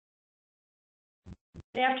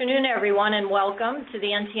afternoon, everyone, and welcome to the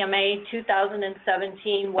NTMA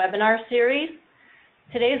 2017 webinar series.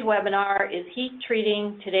 Today's webinar is Heat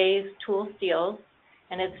Treating Today's Tool Steels,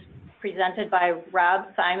 and it's presented by Rob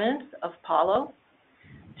Simons of Paulo.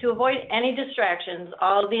 To avoid any distractions,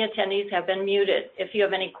 all the attendees have been muted. If you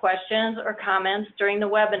have any questions or comments during the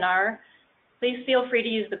webinar, please feel free to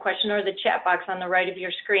use the question or the chat box on the right of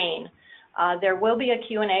your screen. There will be a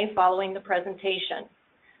Q&A following the presentation.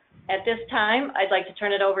 At this time, I'd like to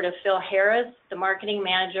turn it over to Phil Harris, the Marketing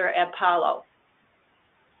Manager at Paulo.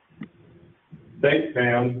 Thanks,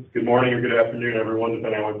 Pam. Good morning or good afternoon, everyone,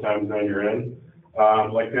 depending on what time zone you're in.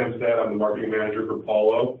 Like Pam said, I'm the Marketing Manager for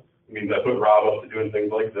Paulo. It means I put Rob up to doing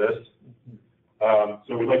things like this.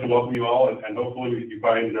 So we'd like to welcome you all, and hopefully you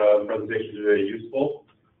find the presentation today useful.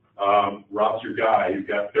 Rob's your guy. You've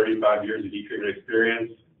got 35 years of heat treatment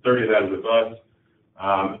experience, 30 of that is with us.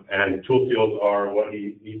 And tool steels are what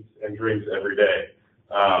he eats and drinks every day.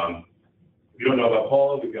 If you don't know about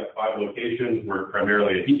Paulo, we've got 5 locations. We're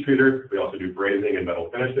primarily a heat treater. We also do brazing and metal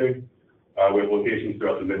finishing. We have locations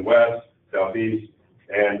throughout the Midwest, Southeast,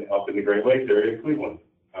 and up in the Great Lakes area of Cleveland.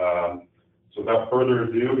 So without further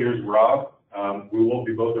ado, here's Rob. We will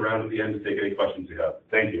be both around at the end to take any questions you have.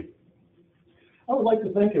 Thank you. I would like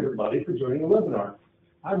to thank everybody for joining the webinar.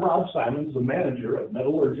 I'm Rob Simons, the Manager of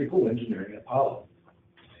Metallurgical Engineering at Paulo.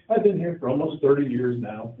 I've been here for almost 30 years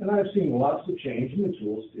now, and I've seen lots of change in the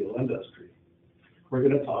tool steel industry. We're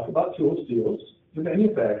going to talk about tool steels, their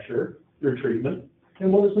manufacture, their treatment,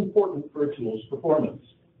 and what is important for a tool's performance.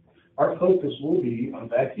 Our focus will be on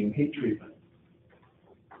vacuum heat treatment.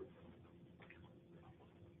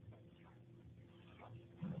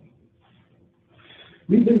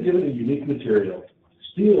 We've been given a unique material.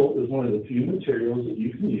 Steel is one of the few materials that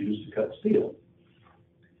you can use to cut steel.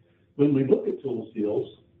 When we look at tool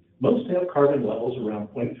steels, most have carbon levels around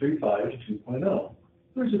 0.35 to 2.0.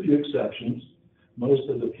 There's a few exceptions. Most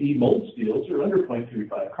of the P mold steels are under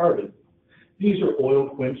 0.35 carbon. These are oil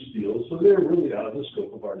quench steels, so they're really out of the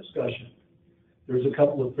scope of our discussion. There's a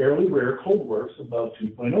couple of fairly rare cold works above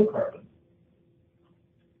 2.0 carbon.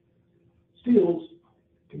 Steels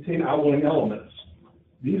contain alloying elements.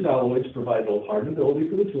 These alloys provide both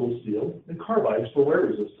hardenability for the tool steel and carbides for wear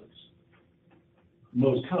resistance. The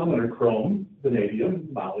most common are chrome, vanadium,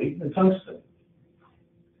 moly, and tungsten.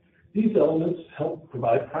 These elements help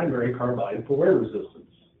provide primary carbide for wear resistance.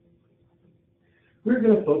 We're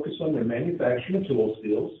going to focus on their manufacturing of tool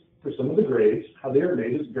steels. For some of the grades, how they are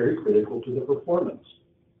made is very critical to the performance.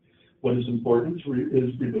 What is important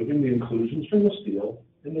is removing the inclusions from the steel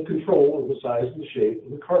and the control of the size and the shape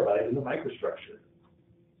of the carbide in the microstructure.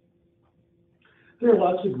 There are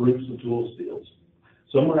lots of groups of tool steels.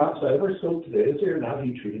 Some are outside of our scope today as they are now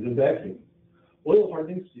heat treated in vacuum. Oil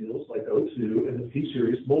hardening steels like O2 and the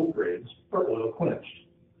P-series mold grades are oil quenched.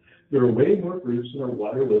 There are way more groups than are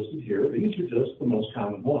water listed here. These are just the most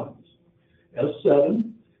common ones.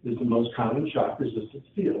 S7 is the most common shock resistant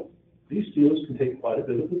steel. These steels can take quite a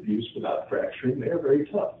bit of abuse without fracturing. They are very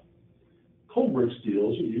tough. Cold work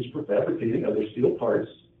steels are used for fabricating other steel parts.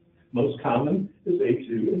 Most common is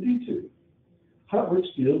A2 and D2. Hot work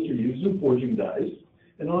steels are used in forging dies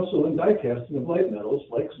and also in die casting of light metals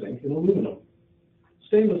like zinc and aluminum.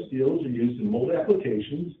 Stainless steels are used in mold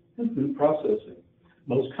applications and food processing.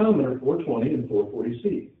 Most common are 420 and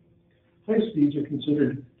 440C. High speeds are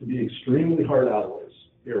considered to be extremely hard alloys.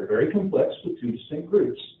 They are very complex with 2 distinct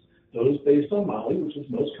groups, those based on moly, which is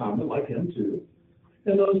most common, like M2,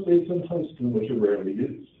 and those based on tungsten, which are rarely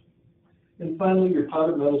used. And finally, your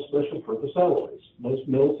powdered metal special purpose alloys. Most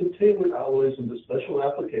mills have tailored alloys into special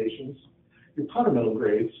applications. Your powder metal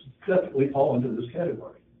grades definitely fall into this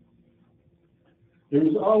category. There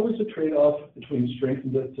is always a trade-off between strength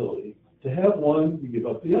and ductility. To have one, you give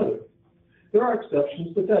up the other. There are exceptions,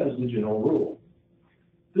 but that is the general rule.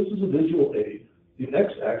 This is a visual aid. The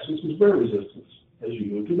x-axis is wear resistance. As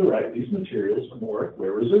you move to the right, these materials are more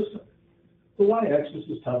wear resistant. The y-axis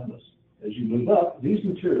is toughness. As you move up, these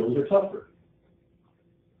materials are tougher.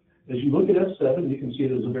 As you look at S7, you can see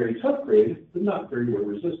it as a very tough grade, but not very wear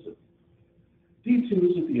resistant. D2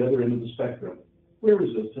 is at the other end of the spectrum, wear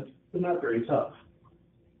resistant, but not very tough.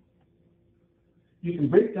 You can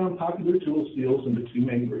break down popular tool steels into 2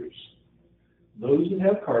 main groups. Those that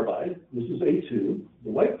have carbide, this is A2. The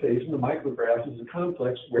white face in the micrograph is a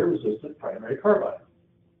complex wear-resistant primary carbide.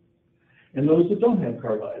 And those that don't have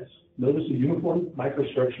carbides, notice a uniform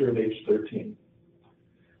microstructure of H13.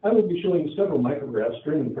 I will be showing several micrographs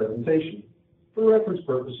during the presentation. For reference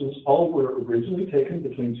purposes, all were originally taken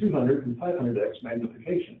between 200 and 500x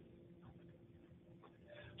magnification.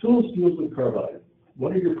 Tool steels with carbide.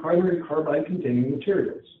 What are your primary carbide-containing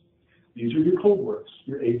materials? These are your cold works,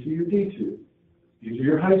 your A2, your D2. These are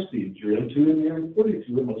your high speeds, your M2 and your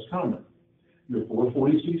M42 are most common. Your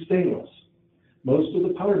 440C stainless. Most of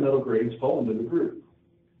the powder metal grades fall into the group.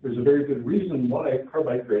 There's a very good reason why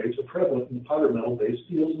carbide grades are prevalent in powder metal-based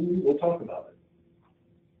steels, and we will talk about it.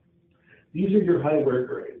 These are your high wear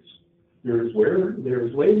grades. There's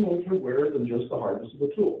way more to wear than just the hardness of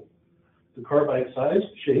the tool. The carbide size,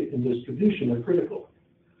 shape, and distribution are critical.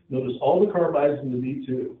 Notice all the carbides in the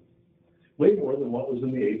D2, way more than what was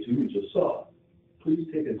in the A2 we just saw. Please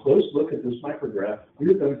take a close look at this micrograph.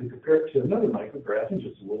 We're going to compare it to another micrograph in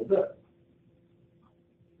just a little bit.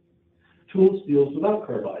 Tool steels without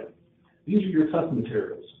carbide. These are your tough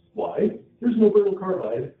materials. Why? There's no brittle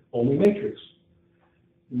carbide, only matrix.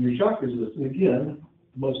 And your shock resistant, again,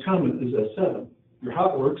 the most common is S7. Your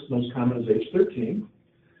hot works, most common is H13.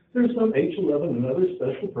 There's some H11 and other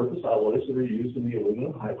special purpose alloys that are used in the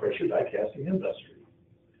aluminum high pressure die casting industry.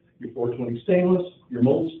 Your 420 stainless, your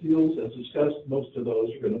mold steels, as discussed, most of those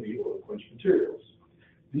are going to be oil quench materials.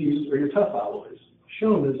 These are your tough alloys,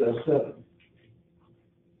 shown as S7.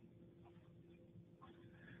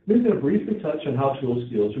 We're going to briefly touch on how tool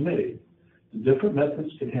steels are made. The different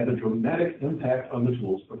methods can have a dramatic impact on the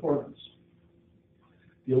tool's performance.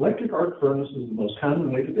 The electric arc furnace is the most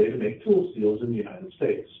common way today to make tool steels in the United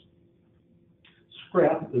States.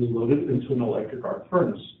 Scrap is loaded into an electric arc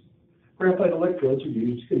furnace. Graphite electrodes are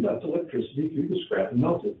used to conduct electricity through the scrap and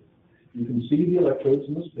melt it. You can see the electrodes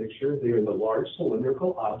in this picture. They are the large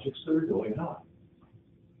cylindrical objects that are going hot.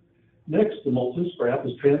 Next, the molten scrap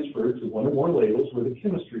is transferred to one or more ladles where the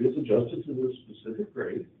chemistry is adjusted to the specific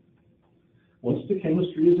grade. Once the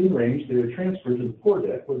chemistry is in range, they are transferred to the pour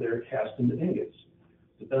deck where they are cast into ingots.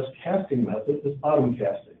 The best casting method is bottom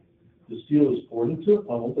casting. The steel is poured into a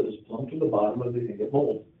funnel that is plumbed to the bottom of the ingot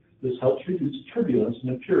mold. This helps reduce turbulence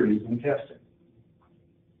and impurities in the casting.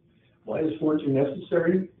 Why is forging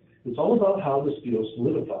necessary? It's all about how the steel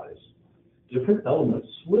solidifies. Different elements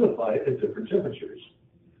solidify at different temperatures.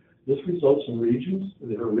 This results in regions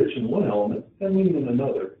that are rich in one element and lean in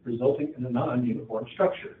another, resulting in a non-uniform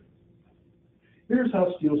structure. Here's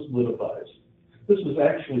how steel solidifies. This is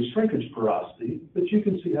actually shrinkage porosity, but you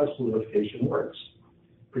can see how solidification works.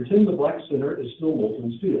 Pretend the black center is still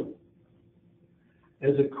molten steel.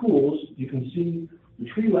 As it cools, you can see the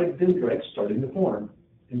tree-like dendrites starting to form.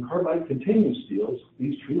 In carbide-containing steels,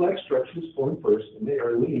 these tree-like structures form first, and they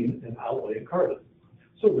are lean in alloy and carbon.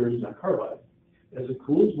 So there is not carbide. As it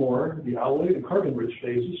cools more, the alloy and carbon-rich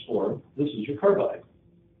phases form. This is your carbide.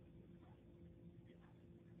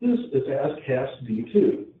 This is as-cast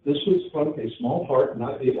D2. This was from a small part,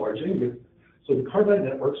 not a large ingot, so the carbide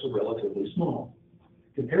networks are relatively small.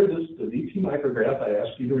 Compare this to the DT micrograph I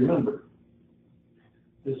asked you to remember.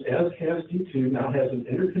 This as-cast D2 now has an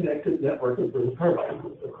interconnected network of brittle carbide.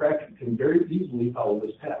 A crack can very easily follow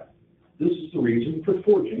this path. This is the reason for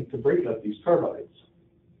forging to break up these carbides.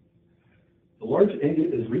 The large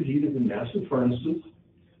ingot is reheated in massive furnaces.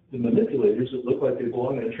 The manipulators that look like they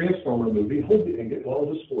belong in a Transformer movie hold the ingot while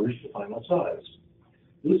it is forged to final size.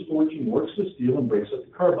 This forging works the steel and breaks up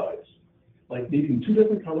the carbides. Like kneading two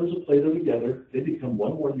different colors of Play-Doh together, they become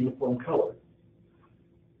one more uniform color.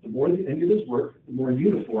 The more the ingot is worked, the more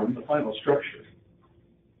uniform the final structure.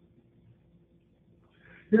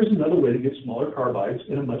 Here's another way to get smaller carbides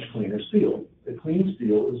in a much cleaner steel. A clean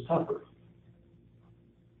steel is tougher.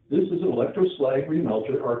 This is an electroslag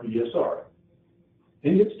remelter, or ESR.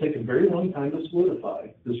 Ingots take a very long time to solidify.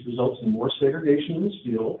 This results in more segregation in the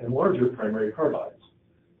steel and larger primary carbides.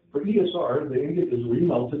 For ESR, the ingot is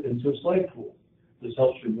remelted into a slag pool. This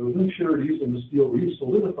helps remove impurities and the steel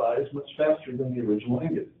re-solidifies much faster than the original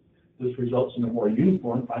ingot. This results in a more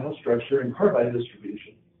uniform final structure and carbide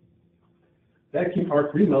distribution. Vacuum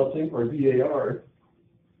arc remelting, or VAR,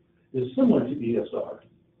 is similar to ESR.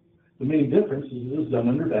 The main difference is it is done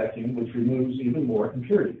under vacuum, which removes even more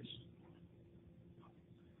impurities.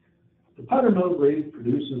 The powder metal grade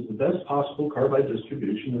produces the best possible carbide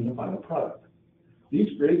distribution in the final product.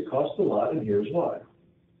 These grades cost a lot, and here's why.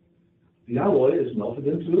 The alloy is melted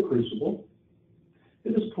into a crucible.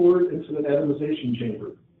 It is poured into an atomization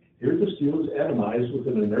chamber. Here the steel is atomized with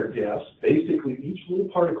an inert gas. Basically, each little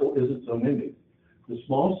particle is its own ingot. The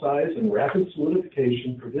small size and rapid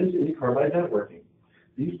solidification prevents any carbide networking.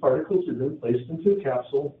 These particles are then placed into a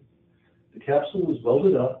capsule. The capsule is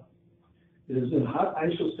welded up. It is in hot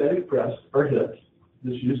isostatic press, or HIP.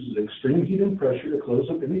 This uses extreme heat and pressure to close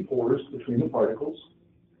up any pores between the particles.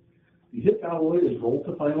 The HIP alloy is rolled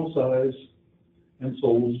to final size and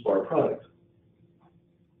sold as bar product.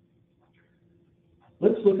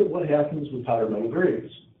 Let's look at what happens with powder metal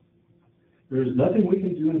grades. There is nothing we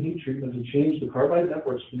can do in heat treatment to change the carbide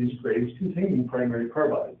networks for these grades containing primary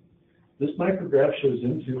carbide. This micrograph shows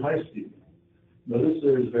M2 high speed. Notice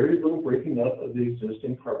there is very little breaking up of the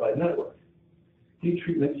existing carbide network. Heat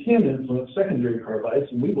treatment can influence secondary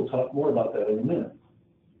carbides, and we will talk more about that in a minute.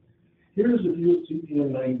 Here is a view of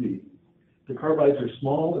CPM9B. The carbides are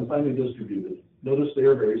small and finely distributed. Notice they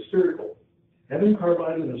are very spherical. Having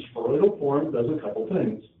carbide in a spheroidal form does a couple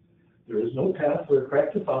things. There is no path for a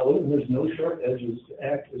crack to follow, and there's no sharp edges to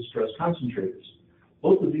act as stress concentrators.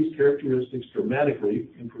 Both of these characteristics dramatically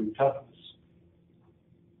improve toughness.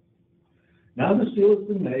 Now the steel has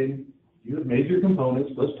been made, you have made your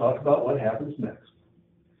components, let's talk about what happens next.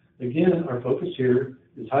 Again, our focus here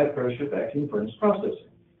is high pressure vacuum furnace processing.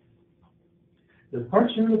 If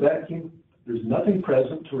parts are in a vacuum, there's nothing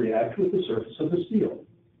present to react with the surface of the steel.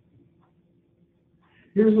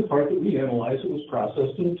 Here's the part that we analyzed that was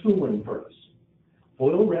processed in a tool room furnace.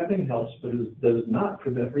 Foil wrapping helps, but it does not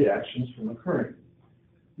prevent reactions from occurring.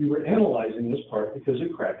 We were analyzing this part because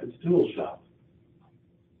it cracked at the tool shop.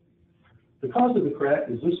 The cause of the crack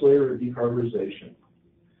is this layer of decarburization.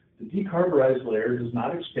 The decarburized layer does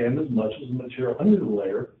not expand as much as the material under the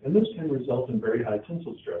layer, and this can result in very high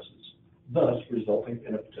tensile stresses, thus resulting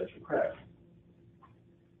in a potential crack.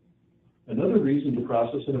 Another reason to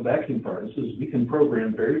process in a vacuum furnace is we can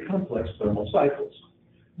program very complex thermal cycles.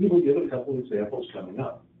 We will give a couple examples coming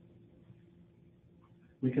up.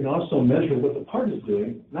 We can also measure what the part is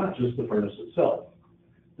doing, not just the furnace itself.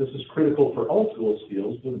 This is critical for all tool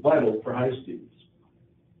steels, but vital for high speeds.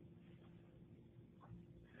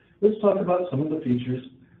 Let's talk about some of the features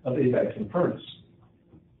of a vacuum furnace.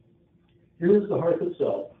 Here is the hearth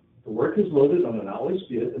itself. The work is loaded on an alloy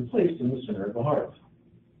skid and placed in the center of the hearth.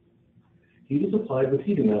 Heat is applied with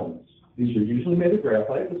heating elements. These are usually made of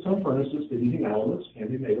graphite, but some furnaces, the heating elements can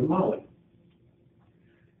be made of moly.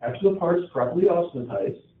 After the part is properly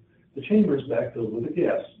austenitized, the chamber is backfilled with a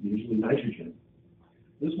gas, usually nitrogen.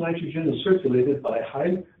 This nitrogen is circulated by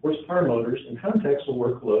high horsepower motors and contacts will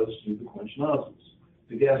work loads through the quench nozzles.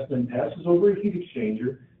 The gas then passes over a heat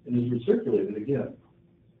exchanger and is recirculated again.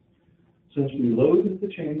 Since we load the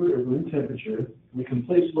chamber at room temperature, we can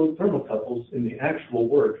place load thermocouples in the actual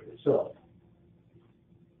work itself.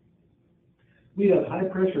 We have high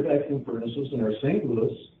pressure vacuum furnaces in our St.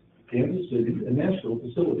 Louis, Kansas City, and Nashville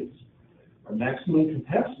facilities. Our maximum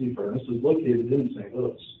capacity furnace is located in St.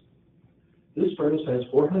 Louis. This furnace has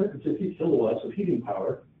 450 kilowatts of heating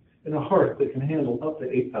power and a hearth that can handle up to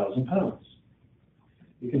 8,000 pounds.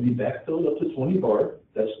 It can be backfilled up to 20 bar,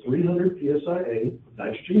 that's 300 psi of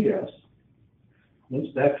nitrogen gas. Once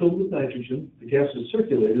backfilled with nitrogen, the gas is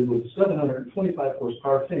circulated with a 725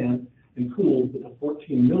 horsepower fan and cooled with a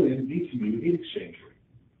 14 million BTU heat exchanger.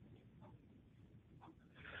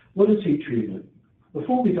 What is heat treatment?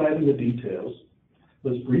 Before we dive into details,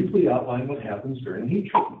 let's briefly outline what happens during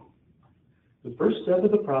heat treatment. The first step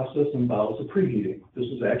of the process involves a preheating. This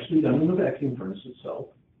is actually done in the vacuum furnace itself.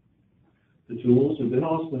 The tools have been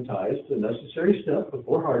austenitized, a necessary step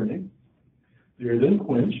before hardening. They are then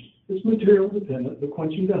quenched. It's material dependent, but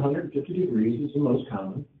quenching to 150 degrees is the most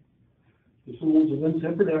common. The tools are then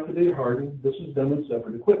tempered after they harden. This is done in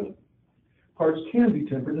separate equipment. Parts can be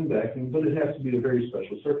tempered in vacuum, but it has to be a very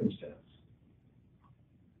special circumstance.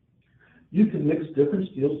 You can mix different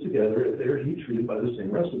steels together if they are heat treated by the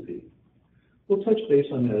same recipe. We'll touch base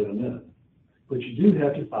on that in a minute, but you do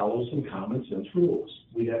have to follow some common sense rules.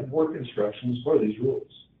 We have work instructions for these rules.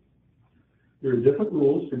 There are different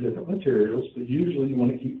rules for different materials, but usually you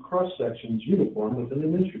want to keep cross sections uniform within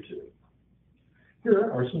an inch or two.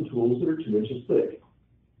 Here are some tools that are 2 inches thick.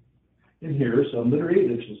 And here are some that are 8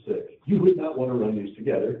 inches thick. You would not want to run these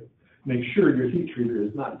together. Make sure your heat treater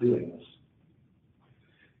is not doing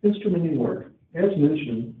this. Instrumenting work. As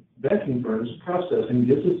mentioned, vacuum furnace processing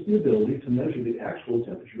gives us the ability to measure the actual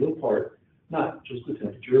temperature of the part, not just the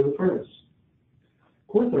temperature of the furnace.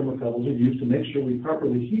 Core thermocouples are used to make sure we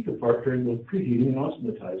properly heat the part during both preheating and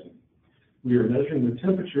austenitizing. We are measuring the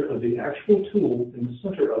temperature of the actual tool in the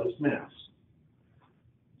center of its mass.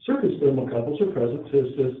 Surface thermocouples are present to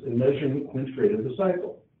assist in measuring the quench rate of the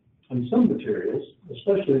cycle. On some materials,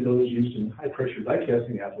 especially those used in high-pressure die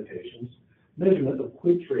casting applications, measurement of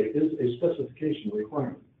quench rate is a specification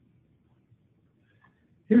requirement.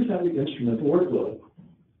 Here's how we instrument the workload.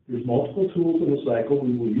 There's multiple tools in the cycle.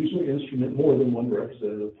 We will usually instrument more than one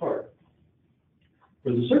representative part.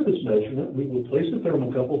 For the surface measurement, we will place a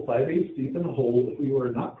thermocouple 5/8 deep in a hole if we were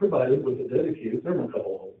not provided with a dedicated thermocouple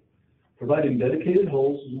hole. Providing dedicated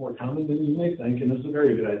holes is more common than you may think and is a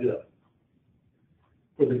very good idea.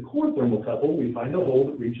 For the core thermocouple, we find a hole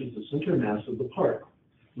that reaches the center mass of the part.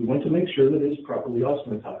 We want to make sure that it is properly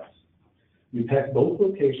austenitized. We pack both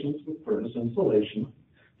locations with furnace insulation.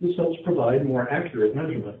 This helps provide more accurate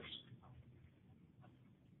measurements.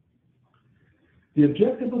 The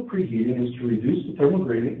objective of preheating is to reduce the thermal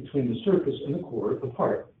gradient between the surface and the core of the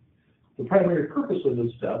part. The primary purpose of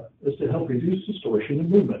this step is to help reduce distortion and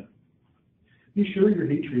movement. Be sure your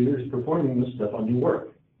heat treater is performing this step on your work.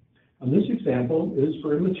 On this example, it is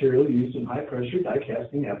for a material used in high-pressure die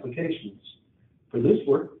casting applications. For this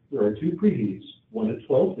work, there are two preheats, one at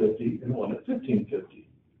 1250 and one at 1550.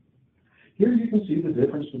 Here you can see the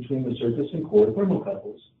difference between the surface and core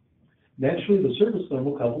thermocouples. Naturally, the surface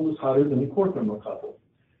thermocouple is hotter than the core thermocouple.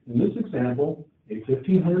 In this example, a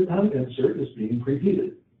 1,500-pound insert is being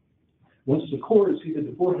preheated. Once the core is heated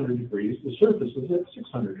to 400 degrees, the surface is at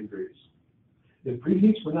 600 degrees. If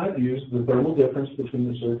preheats were not used, the thermal difference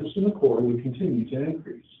between the surface and the core would continue to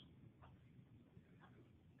increase.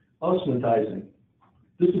 Austenitizing.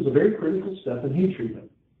 This is a very critical step in heat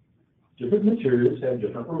treatment. Different materials have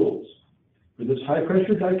different rules. For this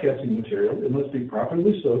high-pressure die casting material, it must be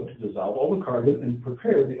properly soaked to dissolve all the carbon and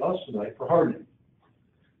prepare the austenite for hardening.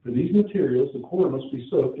 For these materials, the core must be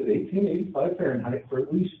soaked at 1885 Fahrenheit for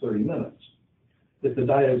at least 30 minutes. If the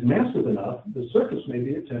die is massive enough, the surface may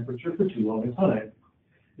be at temperature for too long a time.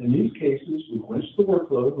 In these cases, we quench the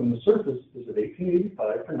workload when the surface is at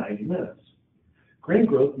 1885 for 90 minutes. Grain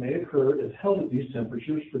growth may occur if held at these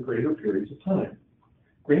temperatures for greater periods of time.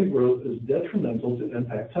 Grain growth is detrimental to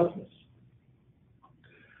impact toughness.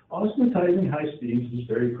 Austenitizing high speeds is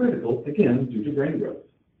very critical, again, due to grain growth.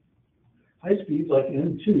 High speeds like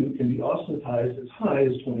N2 can be austenitized as high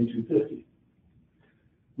as 2250.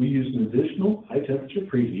 We use an additional high-temperature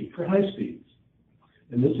preheat for high speeds.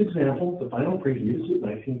 In this example, the final preheat is at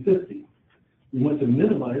 1950. We want to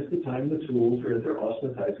minimize the time the tools are at their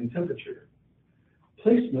austenitizing temperature.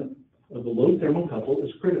 Placement of the low thermocouple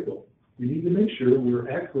is critical. We need to make sure we are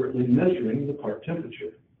accurately measuring the part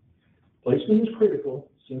temperature. Placement is critical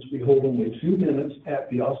since we hold only 2 minutes at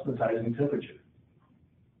the austenitizing temperature.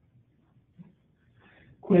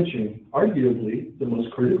 Quenching, arguably the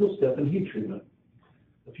most critical step in heat treatment.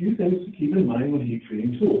 A few things to keep in mind when heat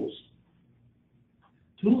treating tools.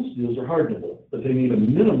 Tool steels are hardenable, but they need a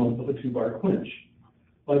minimum of a 2-bar quench.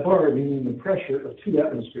 By bar, we mean the pressure of 2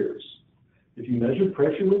 atmospheres. If you measure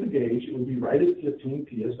pressure with a gauge, it would be right at 15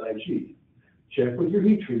 psig. Check with your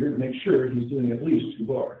heat treater to make sure he's doing at least 2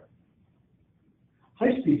 bar.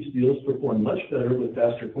 High-speed steels perform much better with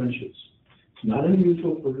faster quenches. It's not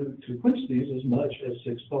unusual to quench these as much as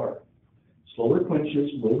 6 bar. Slower quenches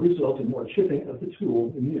will result in more chipping of the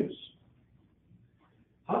tool in use.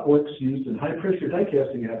 Hot works used in high-pressure die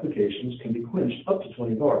casting applications can be quenched up to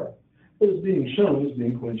 20 bar, but as being shown is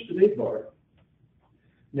being quenched at 8 bar.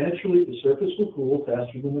 Naturally, the surface will cool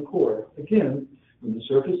faster than the core. Again, when the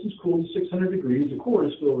surface is cooled to 600 degrees, the core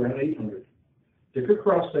is still around 800. Thicker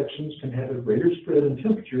cross-sections can have a greater spread in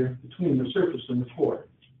temperature between the surface and the core.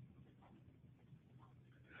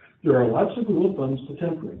 There are lots of rule of thumbs to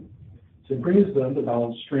tempering. Tempering is done to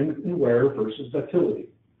balance strength and wear versus ductility.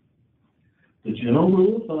 The general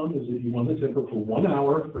rule of thumb is that you want to temper for 1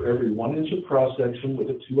 hour for every 1 inch of cross-section with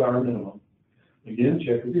a 2-hour minimum. Again,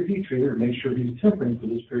 check with your heat treater to make sure he's tempering for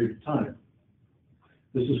this period of time.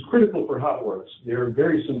 This is critical for hot works. They are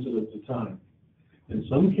very sensitive to time. In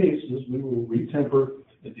some cases, we will retemper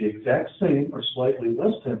at the exact same or slightly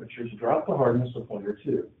less temperature to drop the hardness a point or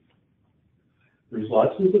 2. There's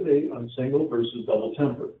lots of debate on single versus double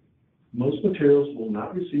temper. Most materials will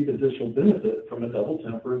not receive additional benefit from a double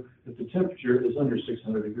temper if the temperature is under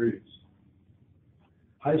 600 degrees.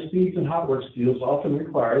 High speeds and hot work steels often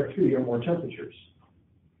require 3 or more temperatures.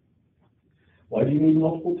 Why do you need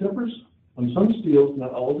multiple tempers? On some steels,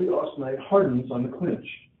 not all of the austenite hardens on the quench.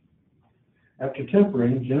 After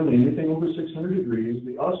tempering, generally anything over 600 degrees,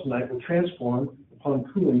 the austenite will transform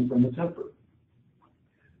upon cooling from the temper.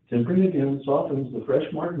 Tempering again softens the fresh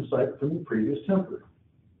martensite from the previous temper.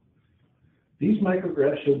 These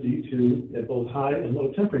micrographs show D2 at both high and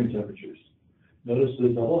low tempering temperatures. Notice the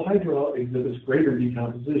double hydral exhibits greater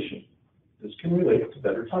decomposition. This can relate to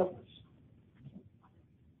better toughness.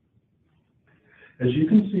 As you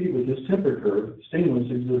can see with this temper curve,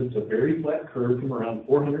 stainless exhibits a very flat curve from around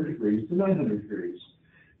 400 degrees to 900 degrees,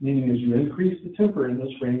 meaning as you increase the temper in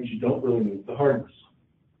this range, you don't really move the hardness.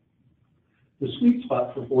 The sweet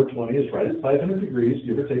spot for 420 is right at 500 degrees,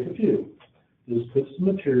 give or take a few. This puts the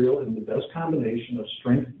material in the best combination of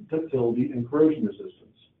strength, ductility, and corrosion resistance.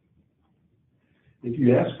 If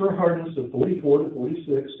you ask for a hardness of 44 to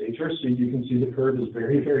 46 HRC, you can see the curve is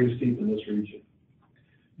very, very steep in this region.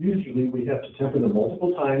 Usually, we have to temper them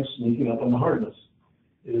multiple times, sneaking up on the hardness.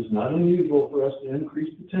 It is not unusual for us to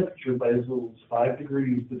increase the temperature by as little as 5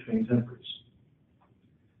 degrees between tempers.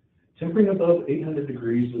 Tempering above 800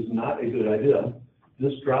 degrees is not a good idea.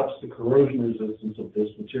 This drops the corrosion resistance of this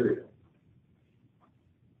material.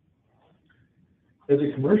 As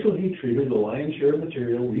a commercial heat treater, the lion's share of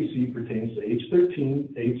material we see pertains to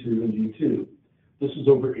H13, A2, and D2. This is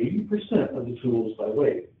over 80% of the tools by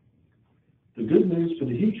weight. The good news for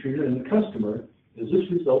the heat treater and the customer is this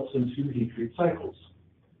results in 2 heat treat cycles.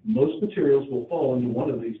 Most materials will fall into one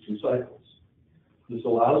of these 2 cycles. This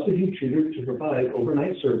allows the heat treater to provide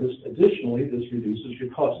overnight service. Additionally, this reduces your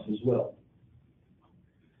cost as well.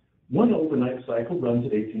 One overnight cycle runs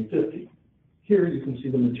at 1850. Here you can see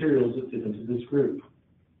the materials that fit into this group.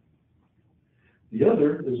 The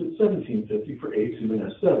other is at 1750 for A2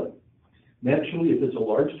 and S7. Naturally, if it's a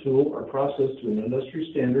large tool or processed to an industry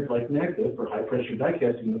standard like NACDA for high-pressure die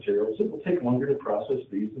casting materials, it will take longer to process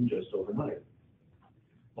these than just overnight.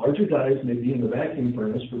 Larger dies may be in the vacuum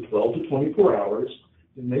furnace for 12 to 24 hours,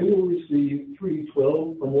 and they will receive 3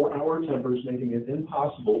 12 or more hour tempers, making it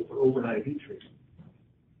impossible for overnight heat treatment.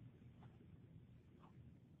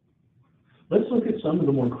 Let's look at some of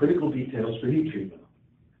the more critical details for heat treatment.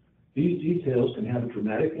 These details can have a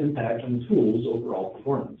dramatic impact on the tool's overall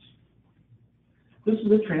performance. This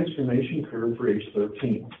is a transformation curve for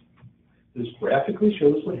H13. This graphically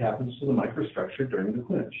shows what happens to the microstructure during the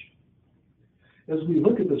quench. As we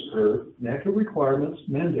look at this curve, NACDA requirements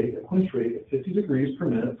mandate a quench rate of 50 degrees per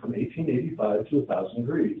minute from 1885 to 1,000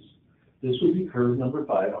 degrees. This would be curve number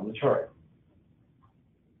 5 on the chart.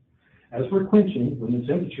 As we're quenching, when the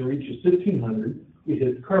temperature reaches 1500, we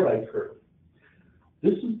hit the carbide curve.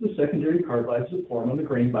 This is the secondary carbides that form on the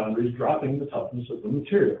grain boundaries, dropping the toughness of the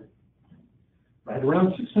material. Right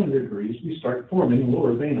around 600 degrees, we start forming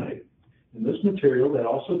lower bainite. In this material, that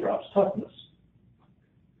also drops toughness.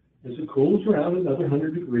 As it cools around another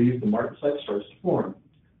 100 degrees, the martensite starts to form.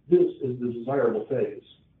 This is the desirable phase.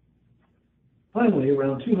 Finally,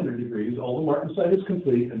 around 200 degrees, all the martensite is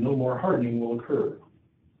complete and no more hardening will occur.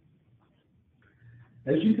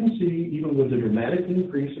 As you can see, even with a dramatic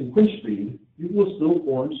increase in quench speed, you will still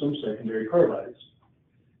form some secondary carbides.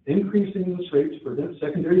 Increasing this rate to prevent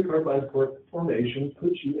secondary carbide formation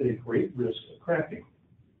puts you at a great risk of cracking.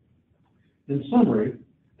 In summary,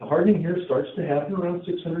 the hardening here starts to happen around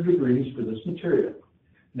 600 degrees for this material.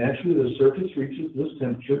 Naturally, the surface reaches this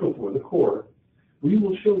temperature before the core. We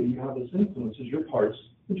will show you how this influences your parts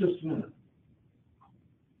in just a minute.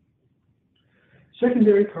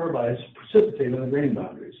 Secondary carbides precipitate on the grain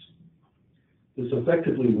boundaries. This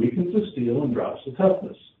effectively weakens the steel and drops the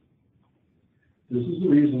toughness. This is the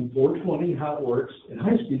reason 420 hot works and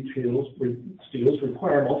high-speed steels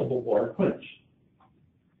require multiple bar quench.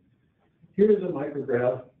 Here is a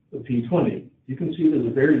micrograph of P20. You can see there's a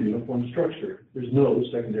very uniform structure. There's no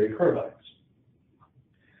secondary carbides.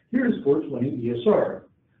 Here is 420 ESR.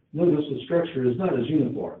 Notice the structure is not as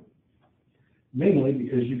uniform, mainly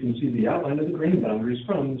because you can see the outline of the grain boundaries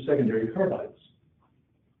from the secondary carbides.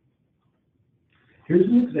 Here's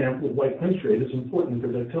an example of why quench rate is important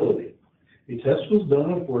for ductility. A test was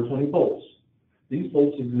done on 420 bolts. These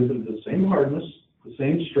bolts exhibited the same hardness, the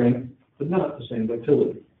same strength, but not the same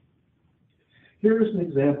ductility. Here is an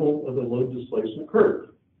example of a load displacement curve.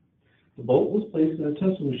 The bolt was placed in a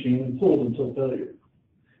tensile machine and pulled until failure.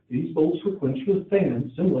 These bolts were quenched with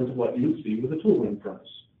fans, similar to what you would see with a tool ring furnace.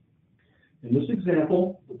 In this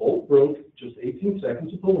example, the bolt broke just 18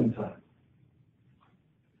 seconds of pulling time.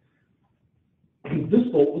 This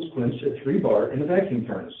bolt was quenched at 3 bar in a vacuum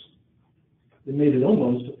furnace. It made it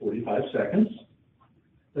almost to 45 seconds.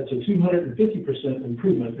 That's a 250%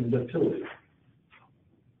 improvement in ductility.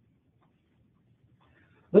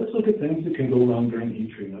 Let's look at things that can go wrong during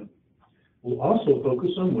heat treatment. We'll also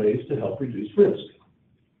focus on ways to help reduce risk.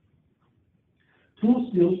 Tool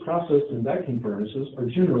steels processed in vacuum furnaces are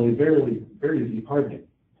generally very deep hardening,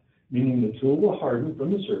 meaning the tool will harden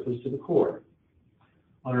from the surface to the core.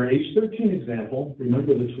 On our H13 example,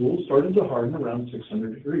 remember the tool started to harden around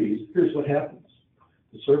 600 degrees. Here's what happens.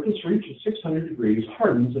 The surface reaches 600 degrees,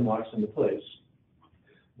 hardens, and locks into place.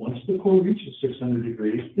 Once the core reaches 600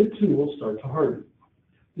 degrees, it too will start to harden.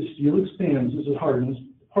 The steel expands as it hardens.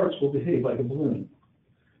 The parts will behave like a balloon.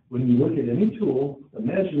 When you look at any tool,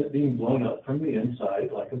 imagine it being blown up from the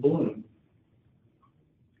inside like a balloon.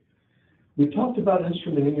 We've talked about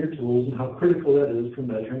instrumenting your tools and how critical that is for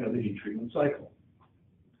measuring of the heat treatment cycle.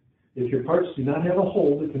 If your parts do not have a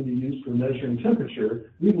hole that can be used for measuring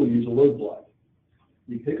temperature, we will use a load block.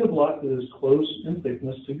 We pick a block that is close in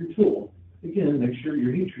thickness to your tool. Again, make sure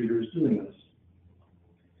your heat treater is doing this.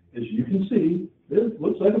 As you can see, it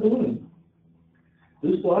looks like a balloon.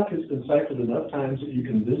 This block has been cycled enough times that you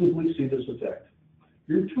can visibly see this effect.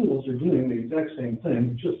 Your tools are doing the exact same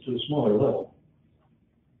thing, just to a smaller level.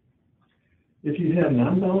 If you have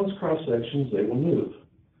non-balanced cross-sections, they will move.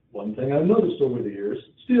 One thing I've noticed over the years,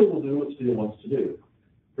 steel will do what steel wants to do.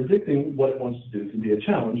 Predicting what it wants to do can be a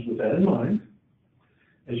challenge. With that in mind,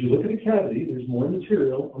 as you look at a cavity, there's more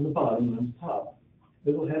material on the bottom than on the top.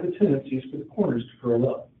 It will have a tendency for the corners to curl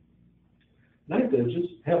up. Knife edges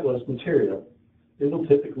have less material. They will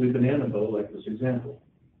typically banana bow like this example.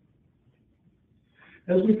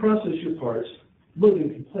 As we process your parts, loading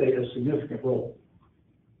can play a significant role.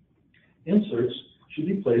 Inserts should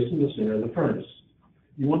be placed in the center of the furnace.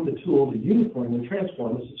 You want the tool to uniformly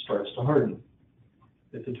transform as it starts to harden.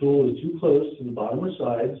 If the tool is too close to the bottom or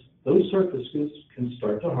sides, those surfaces can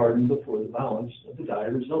start to harden before the balance of the die,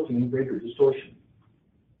 resulting in greater distortion.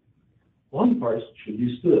 Long parts should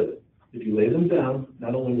be stood. If you lay them down,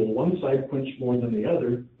 not only will one side quench more than the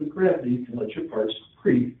other, but gravity can let your parts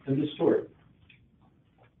creep and distort.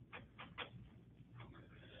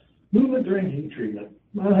 Movement during heat treatment.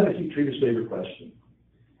 I have a heat treater's favorite question.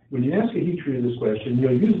 When you ask a heat treater this question,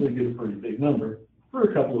 you'll usually get a pretty big number for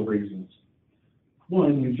a couple of reasons.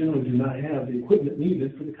 One, you generally do not have the equipment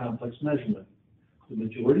needed for the complex measurement. The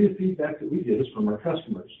majority of feedback that we get is from our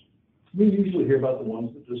customers. We usually hear about the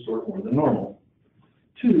ones that distort more than normal.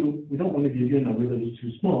 Two, we don't want to give you a number that is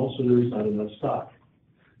too small, so there is not enough stock.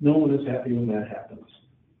 No one is happy when that happens.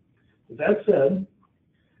 With that said,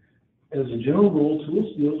 as a general rule,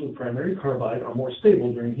 tool steels with primary carbide are more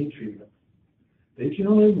stable during heat treatment. They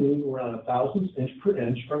generally move around 1/1000th inch per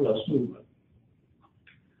inch or less movement.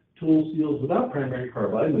 Tool steels without primary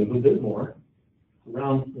carbide move a bit more,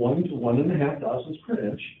 around 1 to 1.5 thousandths per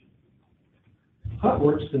inch.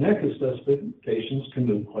 Hotworks to NECA specifications can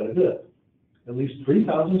move quite a bit. At least 3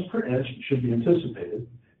 thousandths per inch should be anticipated.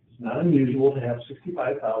 It's not unusual to have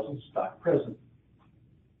 65 thousandths stock present.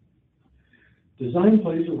 Design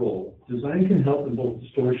plays a role. Design can help in both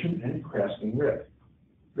distortion and cracking risk.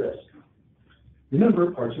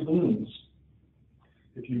 Remember, parts are balloons.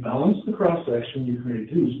 If you balance the cross-section, you can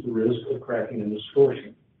reduce the risk of cracking and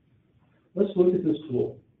distortion. Let's look at this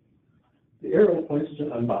tool. The arrow points to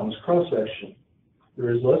an unbalanced cross-section. There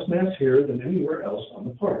is less mass here than anywhere else on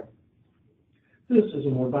the part. This is a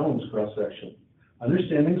more balanced cross-section.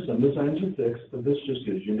 Understanding some designs are fixed, but this just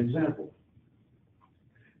gives you an example.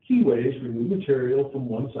 Keyways remove material from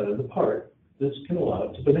one side of the part. This can allow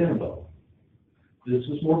it to banana bow. This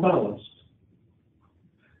is more balanced.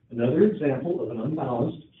 Another example of an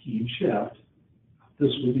unbalanced keyed shaft.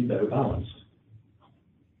 This would be better balanced.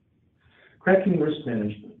 Cracking risk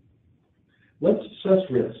management. Let's assess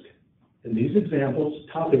risk. In these examples,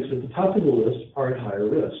 topics at the top of the list are at higher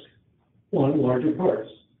risk. One, larger parts.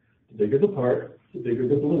 The bigger the part, the bigger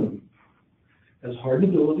the balloon. As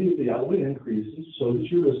hardenability of the alloy increases, so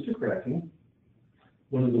does your risk to cracking.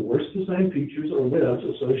 One of the worst design features are webs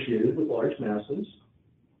associated with large masses.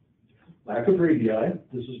 Lack of radii.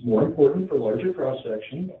 This is more important for larger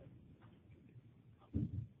cross-section.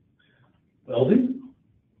 Welding.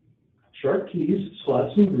 Sharp keys,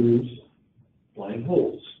 slots and grooves, blind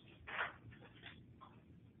holes.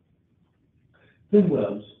 Thin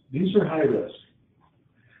webs. These are high risk.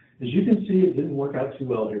 As you can see, it didn't work out too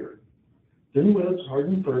well here. Thin webs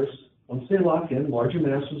harden first. Once they lock in, larger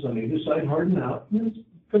masses on either side harden out, and it's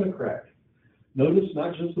going to crack. Notice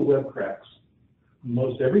not just the web cracks. In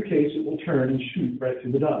most every case, it will turn and shoot right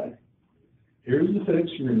through the die. Here's the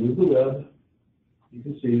fix. You remove the web. You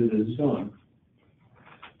can see that it is gone.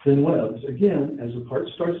 Thin webs. Again, as the part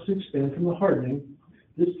starts to expand from the hardening,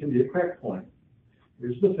 this can be a crack point.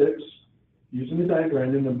 Here's the fix. Using a die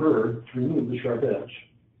grinder and a burr to remove the sharp edge.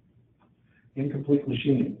 Incomplete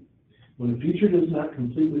machining. When a feature does not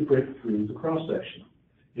completely break through the cross-section,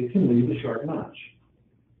 it can leave a sharp notch.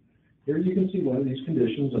 Here you can see one of these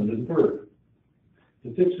conditions under the burr.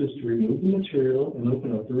 The fix is to remove the material and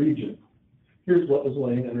open up the region. Here's what was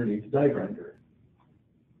laying underneath the die grinder.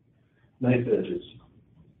 Knife edges.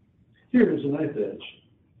 Here is a knife edge.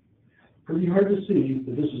 Pretty hard to see,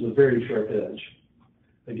 but this is a very sharp edge.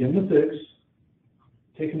 Again, the fix,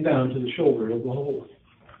 taken down to the shoulder of the hole.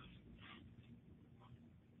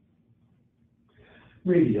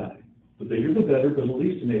 Radii. The bigger the better, but at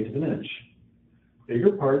least 1/8 of an inch.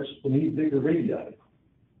 Bigger parts will need bigger radii.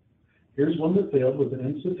 Here's one that failed with an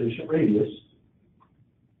insufficient radius.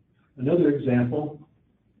 Another example,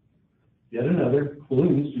 yet another,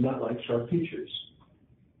 balloons do not like sharp features.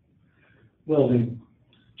 Welding.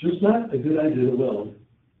 Just not a good idea to weld.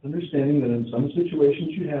 Understanding that in some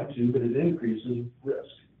situations you have to, but it increases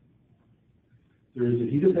risk. There is a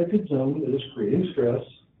heat affected zone that is creating stress.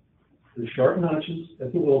 There's sharp notches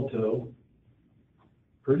at the weld toe.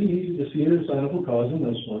 Pretty easy to see an assignable cause in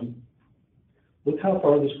this one. Look how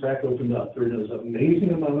far this crack opened up. There is an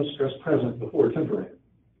amazing amount of stress present before tempering.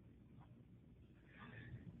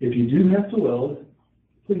 If you do have to weld,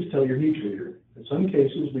 please tell your heat treater. In some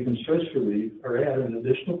cases, we can stress relieve or add an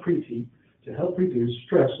additional preheat to help reduce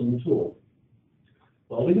stress on the tool.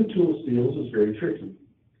 Welding of tool steels is very tricky.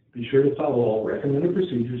 Be sure to follow all recommended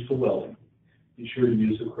procedures for welding. Be sure to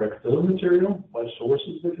use the correct filler material, watch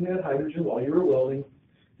sources that can add hydrogen while you are welding.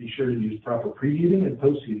 Be sure to use proper preheating and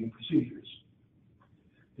post-heating procedures.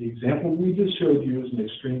 The example we just showed you is an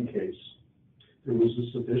extreme case. There was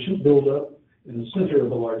a sufficient buildup in the center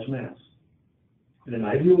of a large mass. In an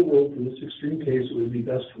ideal world for this extreme case, it would be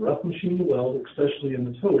best to rough machine the weld, especially in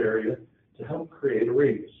the toe area, to help create a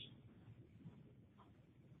radius.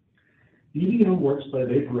 EDM works by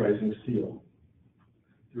vaporizing steel.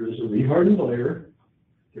 There is a rehardened layer.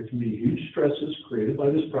 There can be huge stresses created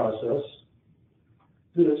by this process.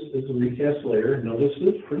 This is the recast layer. Notice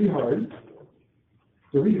it's pretty hard.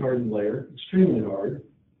 The rehardened layer, extremely hard.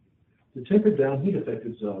 The tempered down heat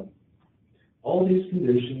affected zone. All these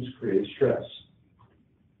conditions create stress.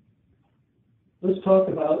 Let's talk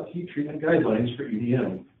about heat treatment guidelines for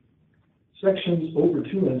EDM. Sections over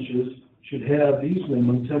 2 inches should have these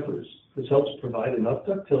minimum tempers. This helps provide enough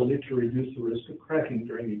ductility to reduce the risk of cracking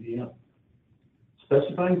during EDM.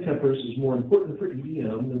 Specifying tempers is more important for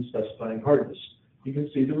EDM than specifying hardness. You can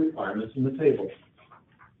see the requirements in the table.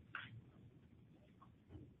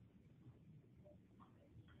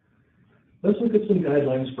 Let's look at some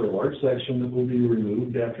guidelines for a large section that will be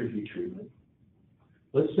removed after heat treatment.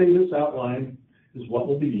 Let's say this outline is what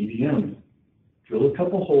will be EDM. Drill a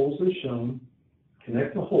couple holes as shown,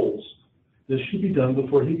 connect the holes. This should be done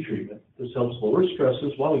before heat treatment. This helps lower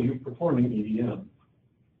stresses while you're performing EDM.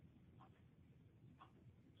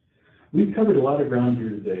 We've covered a lot of ground here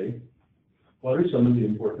today. What are some of the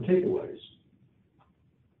important takeaways?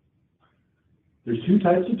 There's 2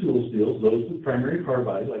 types of tool steels, those with primary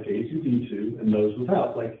carbide like A2D2 and those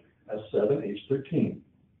without like S7H13.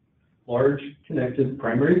 Large connected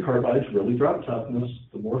primary carbides really drop toughness.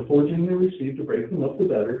 The more forging they receive to break them up, the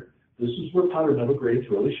better. This is where powder metal grades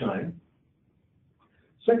really shine.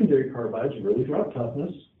 Secondary carbides really drop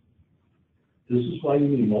toughness. This is why you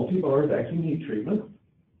need multi-bar vacuum heat treatment.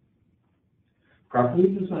 Properly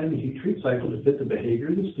design the heat treat cycle to fit the behavior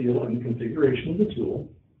of the steel and the configuration of the tool.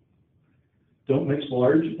 Don't mix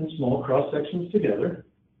large and small cross sections together.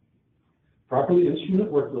 Properly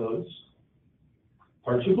instrument workloads.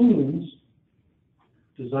 Parts your balloons.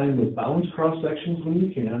 Design with balanced cross sections when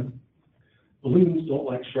you can. Balloons don't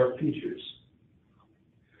like sharp features.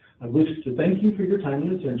 I wish to thank you for your time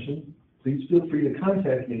and attention. Please feel free to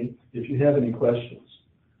contact me if you have any questions.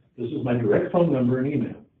 This is my direct phone number and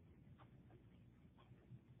email.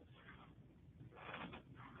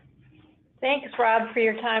 Thanks, Rob, for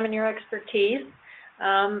your time and your expertise.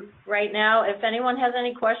 Right now, if anyone has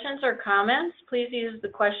any questions or comments, please use the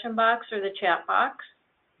question box or the chat box.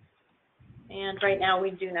 And right now, we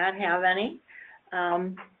do not have any.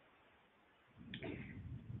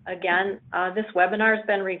 Again, this webinar has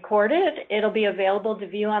been recorded. It'll be available to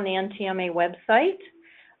view on the NTMA website.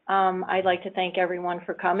 I'd like to thank everyone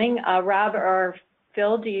for coming. Rob or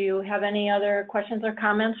Phil, do you have any other questions or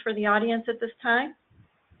comments for the audience at this time?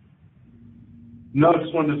 No,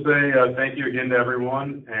 just wanted to say thank you again to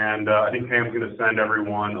everyone, and I think Pam's going to send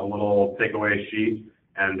everyone a little takeaway sheet.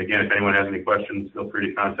 And again, if anyone has any questions, feel free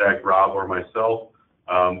to contact Rob or myself.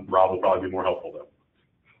 Rob will probably be more helpful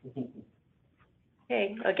though.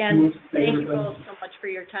 Okay, again, thank you both so much for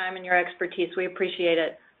your time and your expertise. We appreciate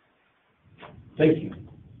it. Thank you.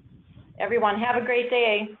 Everyone, have a great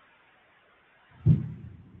day.